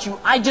care about you,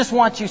 I just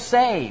want you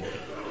saved.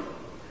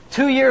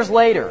 2 years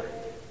later,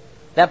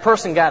 that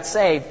person got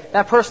saved.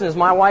 That person is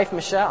my wife,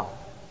 Michelle.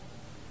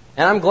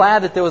 And I'm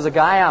glad that there was a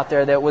guy out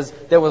there that was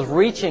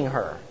reaching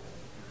her.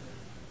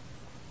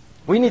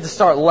 We need to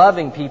start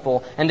loving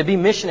people and to be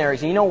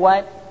missionaries. And you know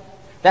what?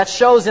 That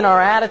shows in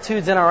our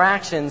attitudes and our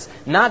actions,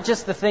 not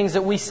just the things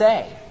that we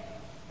say.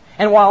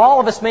 And while all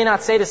of us may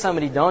not say to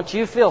somebody, don't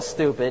you feel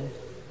stupid,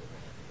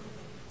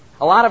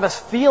 a lot of us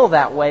feel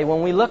that way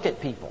when we look at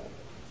people.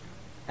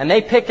 And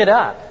they pick it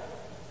up.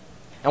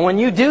 And when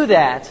you do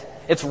that,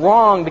 it's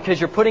wrong because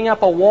you're putting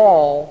up a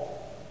wall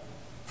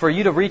for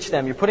you to reach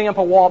them. You're putting up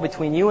a wall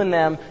between you and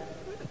them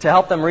to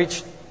help them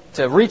reach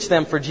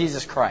them for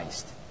Jesus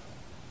Christ.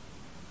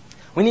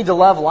 We need to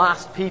love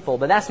lost people,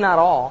 but that's not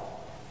all.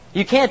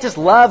 You can't just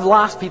love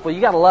lost people.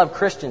 You got to love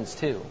Christians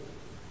too.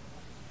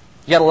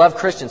 You got to love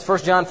Christians. 1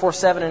 John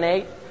 4:7 and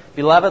 8.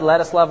 Beloved,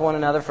 let us love one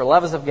another, for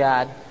love is of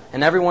God,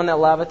 and everyone that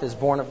loveth is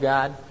born of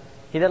God.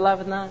 He that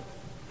loveth not,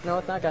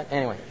 knoweth not God.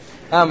 Anyway,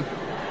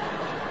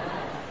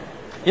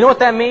 you know what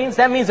that means?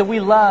 That means that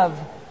we love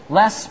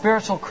less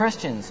spiritual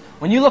Christians.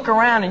 When you look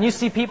around and you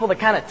see people that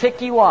kind of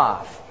tick you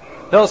off,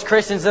 those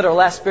Christians that are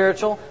less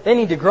spiritual, they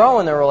need to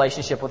grow in their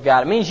relationship with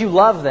God. It means you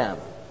love them.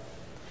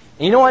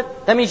 And you know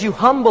what? That means you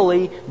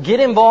humbly get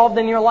involved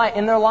in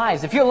their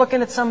lives. If you're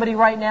looking at somebody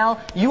right now,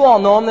 you all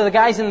know them. They're the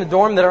guys in the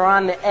dorm that are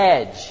on the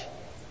edge.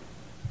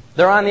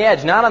 They're on the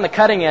edge, not on the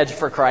cutting edge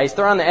for Christ.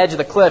 They're on the edge of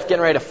the cliff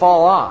getting ready to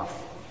fall off.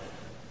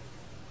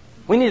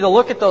 We need to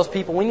look at those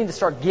people. We need to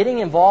start getting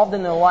involved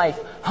in their life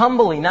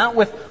humbly, not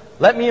with,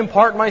 let me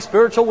impart my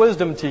spiritual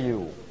wisdom to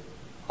you.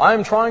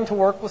 I'm trying to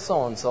work with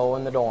so-and-so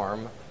in the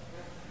dorm.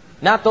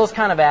 Not those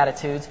kind of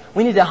attitudes.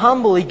 We need to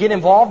humbly get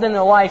involved in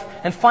their life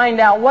and find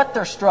out what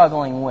they're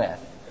struggling with.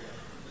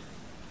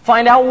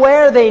 Find out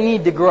where they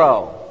need to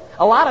grow.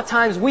 A lot of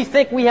times we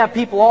think we have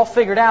people all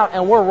figured out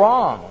and we're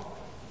wrong.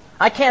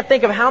 I can't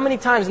think of how many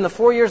times in the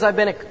 4 years I've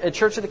been at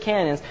Church of the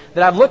Canyons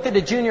that I've looked at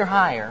a junior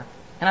higher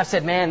and I've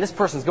said, man, this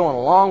person's going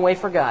a long way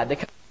for God.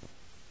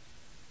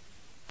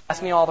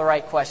 asks me all the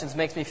right questions,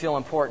 makes me feel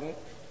important.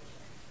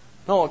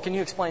 Noel, can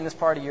you explain this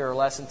part of your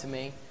lesson to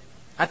me?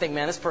 I think,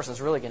 man, this person's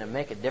really going to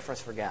make a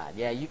difference for God.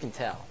 Yeah, you can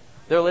tell.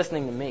 They're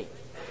listening to me.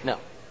 No.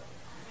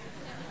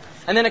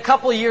 And then a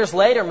couple of years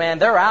later, man,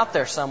 they're out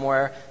there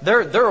somewhere.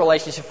 Their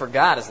relationship for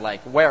God is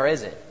like, where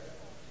is it?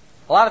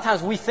 A lot of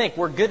times we think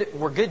we're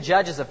good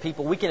judges of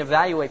people. We can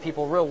evaluate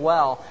people real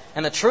well.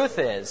 And the truth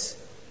is,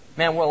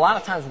 man, a lot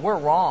of times we're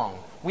wrong.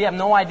 We have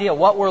no idea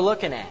what we're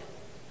looking at.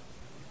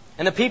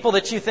 And the people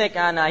that you think,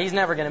 no, he's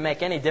never going to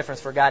make any difference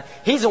for God,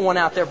 he's the one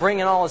out there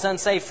bringing all his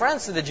unsaved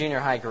friends to the junior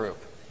high group.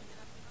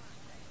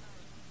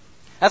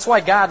 That's why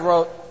God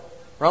wrote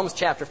Romans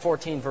chapter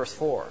 14, verse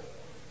 4.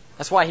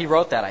 That's why he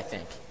wrote that, I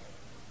think.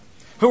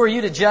 Who are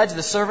you to judge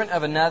the servant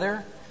of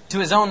another? To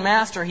his own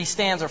master he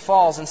stands or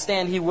falls, and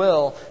stand he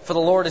will, for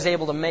the Lord is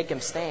able to make him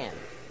stand.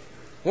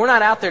 We're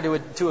not out there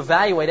to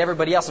evaluate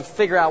everybody else and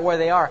figure out where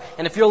they are.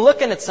 And if you're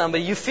looking at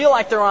somebody, you feel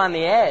like they're on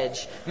the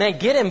edge, man,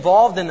 get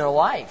involved in their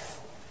life.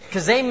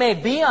 Because they may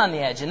be on the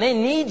edge, and they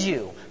need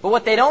you. But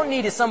what they don't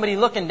need is somebody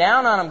looking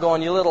down on them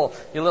going, you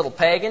little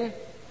pagan,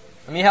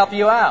 let me help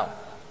you out.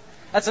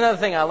 That's another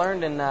thing I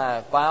learned in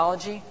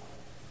biology.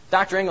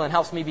 Dr. England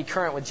helps me be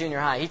current with junior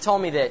high. He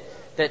told me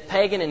that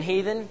pagan and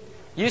heathen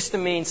used to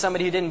mean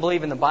somebody who didn't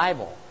believe in the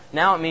Bible.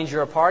 Now it means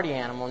you're a party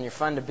animal and you're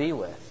fun to be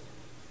with.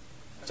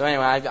 So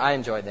anyway, I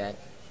enjoyed that.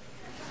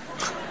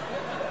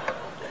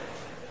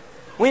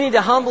 We need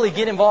to humbly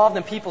get involved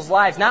in people's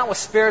lives, not with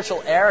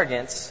spiritual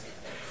arrogance.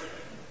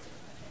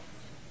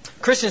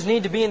 Christians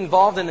need to be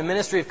involved in the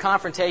ministry of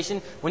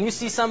confrontation. When you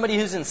see somebody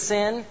who's in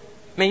sin,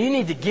 man, you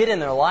need to get in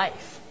their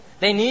life.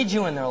 They need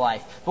you in their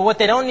life. But what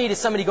they don't need is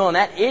somebody going,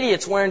 that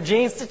idiot's wearing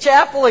jeans to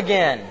chapel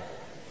again.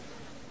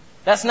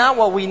 That's not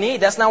what we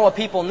need. That's not what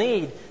people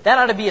need. That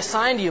ought to be a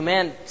sign to you,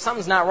 man,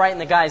 something's not right in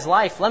the guy's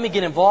life. Let me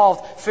get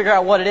involved, figure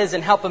out what it is,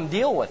 and help him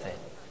deal with it.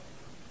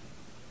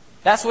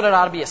 That's what it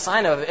ought to be a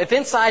sign of. If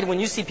inside, when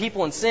you see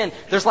people in sin,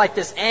 there's like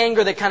this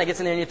anger that kind of gets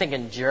in there and you're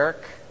thinking,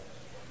 jerk.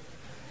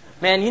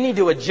 Man, you need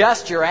to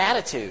adjust your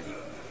attitude.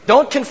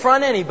 Don't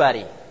confront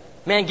anybody.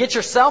 Man, get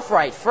yourself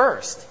right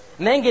first.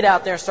 And then get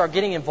out there and start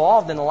getting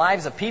involved in the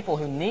lives of people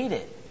who need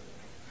it.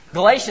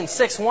 Galatians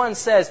 6:1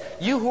 says,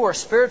 you who are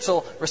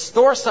spiritual,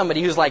 restore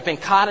somebody who's like been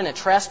caught in a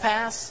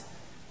trespass.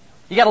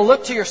 You got to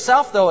look to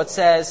yourself, though, it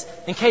says,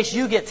 in case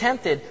you get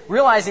tempted,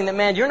 realizing that,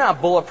 man, you're not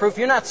bulletproof,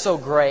 you're not so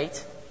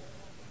great.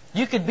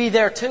 You could be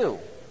there too.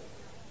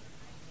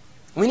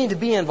 We need to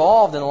be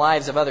involved in the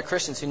lives of other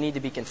Christians who need to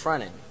be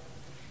confronted.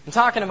 I'm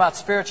talking about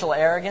spiritual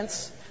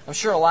arrogance. I'm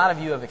sure a lot of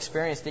you have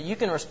experienced it. You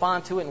can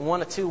respond to it in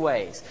one of two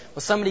ways.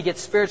 When somebody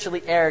gets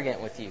spiritually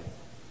arrogant with you.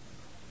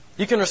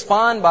 You can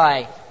respond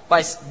by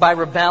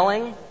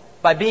rebelling,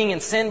 by being in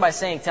sin, by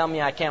saying, tell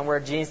me I can't wear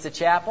jeans to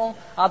chapel.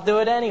 I'll do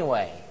it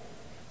anyway.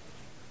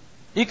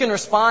 You can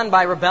respond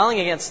by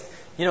rebelling against,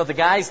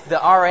 the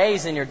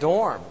RAs in your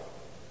dorm.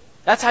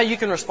 That's how you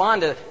can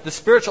respond to the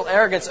spiritual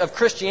arrogance of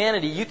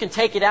Christianity. You can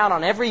take it out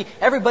on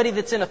everybody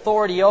that's in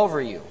authority over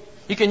you.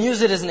 You can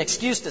use it as an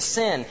excuse to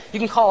sin. You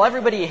can call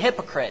everybody a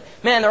hypocrite.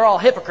 Man, they're all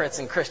hypocrites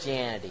in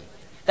Christianity.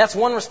 That's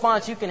one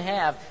response you can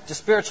have to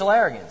spiritual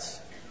arrogance.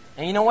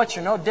 And you know what?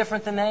 You're no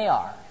different than they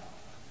are.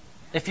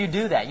 If you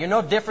do that, you're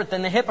no different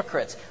than the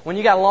hypocrites. When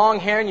you got long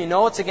hair and you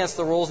know it's against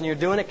the rules and you're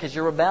doing it because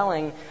you're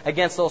rebelling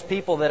against those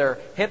people that are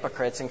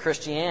hypocrites in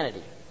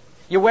Christianity.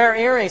 You wear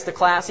earrings to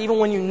class even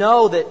when you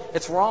know that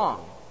it's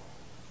wrong.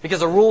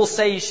 Because the rules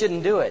say you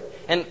shouldn't do it.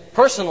 And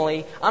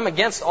personally, I'm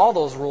against all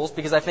those rules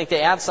because I think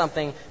they add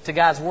something to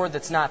God's Word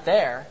that's not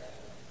there.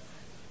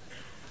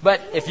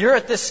 But if you're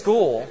at this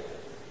school,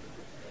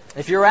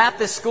 you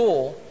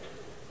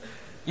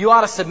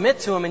ought to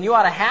submit to them, and you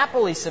ought to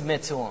happily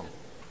submit to them.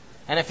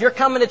 And if you're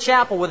coming to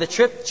chapel with a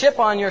chip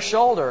on your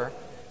shoulder,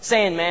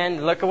 saying,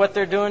 man, look at what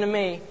they're doing to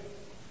me,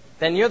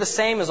 then you're the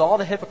same as all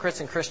the hypocrites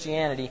in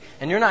Christianity,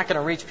 and you're not going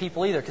to reach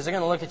people either, because they're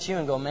going to look at you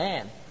and go,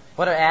 man,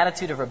 what an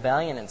attitude of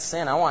rebellion and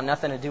sin. I want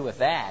nothing to do with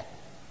that.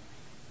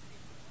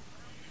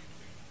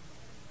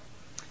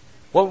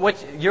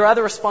 Your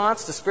other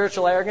response to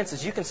spiritual arrogance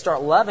is you can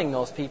start loving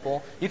those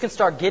people. You can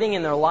start getting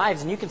in their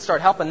lives, and you can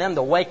start helping them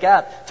to wake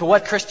up to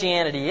what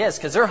Christianity is,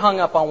 because they're hung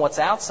up on what's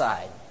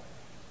outside.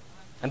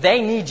 And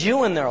they need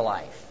you in their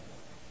life.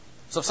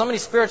 So if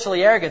somebody's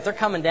spiritually arrogant, they're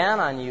coming down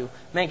on you,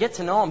 man, get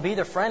to know them, be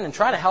their friend, and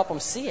try to help them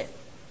see it.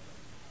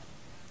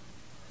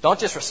 Don't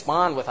just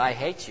respond with, I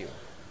hate you.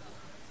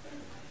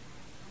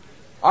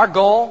 Our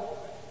goal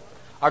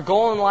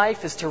in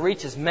life is to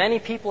reach as many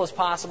people as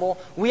possible.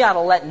 We ought to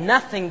let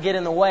nothing get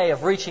in the way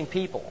of reaching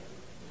people.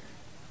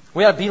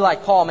 We ought to be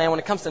like Paul, man. When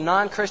it comes to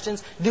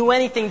non-Christians, do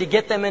anything to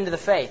get them into the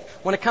faith.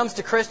 When it comes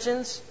to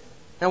Christians,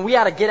 and we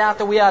ought to get out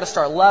there, we ought to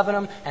start loving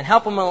them and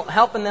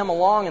helping them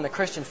along in the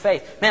Christian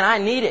faith. Man, I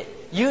need it.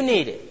 You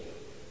need it.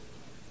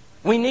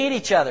 We need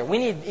each other. We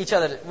need each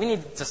other. We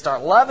need to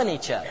start loving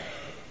each other.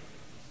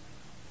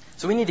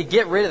 So we need to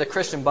get rid of the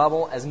Christian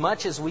bubble as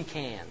much as we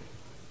can.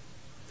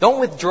 Don't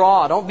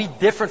withdraw. Don't be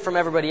different from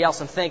everybody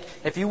else and think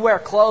if you wear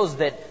clothes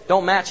that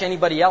don't match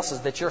anybody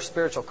else's that you're a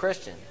spiritual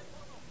Christian.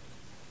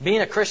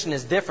 Being a Christian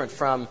is different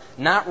from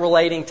not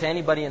relating to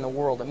anybody in the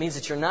world. It means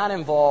that you're not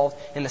involved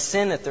in the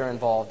sin that they're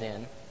involved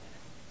in.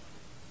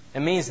 It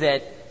means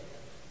that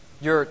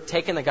you're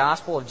taking the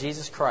gospel of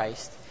Jesus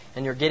Christ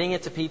and you're getting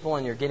it to people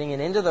and you're getting it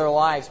into their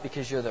lives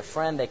because you're their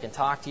friend. They can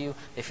talk to you.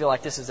 They feel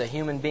like this is a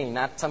human being,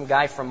 not some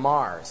guy from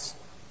Mars.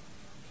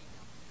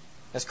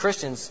 As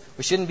Christians,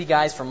 we shouldn't be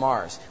guys from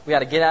Mars. We got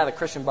to get out of the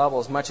Christian bubble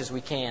as much as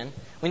we can.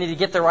 We need to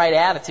get the right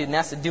attitude, and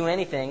that's to do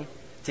anything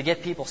to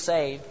get people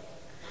saved.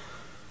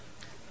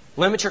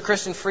 Limit your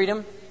Christian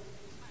freedom.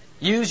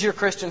 Use your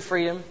Christian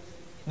freedom.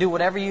 Do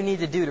whatever you need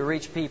to do to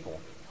reach people.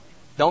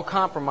 Don't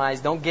compromise.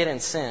 Don't get in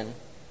sin.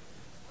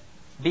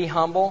 Be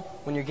humble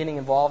when you're getting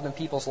involved in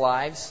people's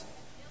lives.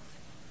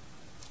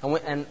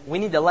 And we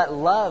need to let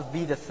love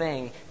be the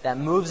thing that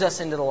moves us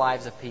into the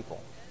lives of people.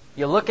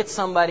 You look at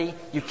somebody,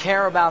 you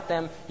care about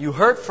them, you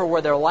hurt for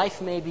where their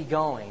life may be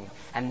going,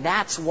 and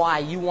that's why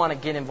you want to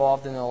get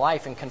involved in their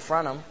life and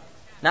confront them.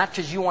 Not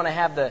because you want to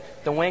have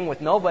the wing with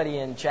nobody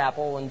in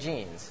chapel and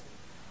jeans,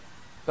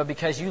 but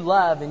because you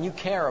love and you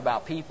care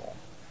about people.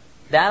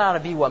 That ought to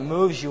be what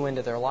moves you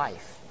into their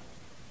life.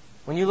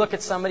 When you look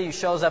at somebody who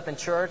shows up in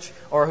church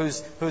or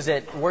who's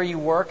at where you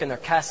work and they're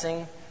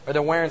cussing or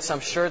they're wearing some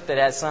shirt that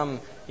has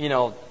some,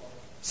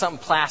 something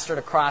plastered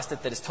across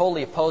it that is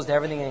totally opposed to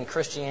everything in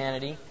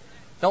Christianity,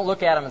 don't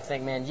look at them and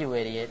think, man, you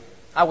idiot.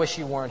 I wish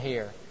you weren't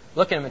here.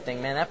 Look at him and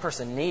think, man, that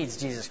person needs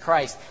Jesus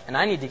Christ, and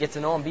I need to get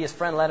to know him, be his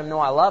friend, let him know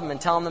I love him, and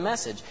tell him the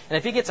message. And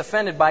if he gets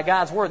offended by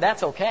God's word,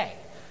 that's okay.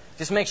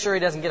 Just make sure he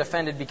doesn't get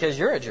offended because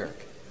you're a jerk.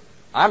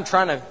 I'm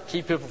trying to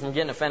keep people from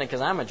getting offended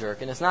because I'm a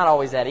jerk, and it's not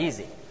always that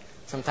easy.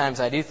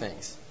 Sometimes I do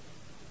things.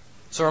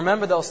 So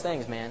remember those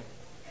things, man.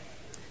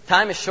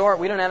 Time is short.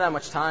 We don't have that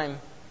much time.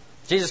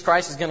 Jesus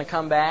Christ is going to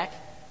come back.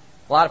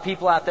 A lot of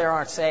people out there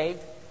aren't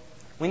saved.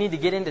 We need to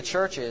get into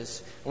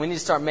churches, and we need to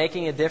start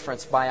making a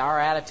difference by our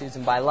attitudes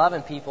and by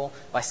loving people,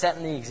 by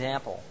setting the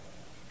example.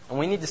 And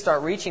we need to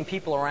start reaching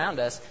people around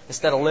us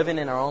instead of living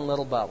in our own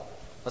little bubble.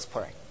 Let's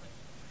pray.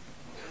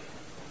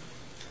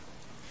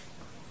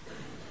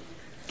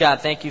 God,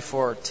 thank you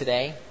for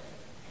today.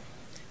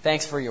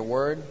 Thanks for your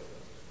word.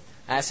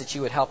 I ask that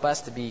you would help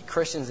us to be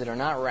Christians that are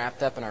not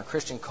wrapped up in our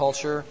Christian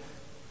culture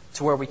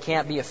to where we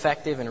can't be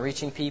effective in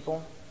reaching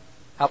people.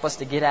 Help us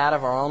to get out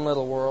of our own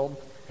little world.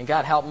 And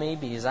God, help me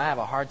because I have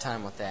a hard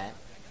time with that.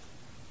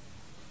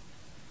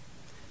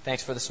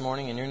 Thanks for this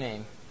morning. In your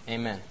name,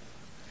 amen.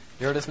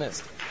 You're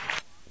dismissed.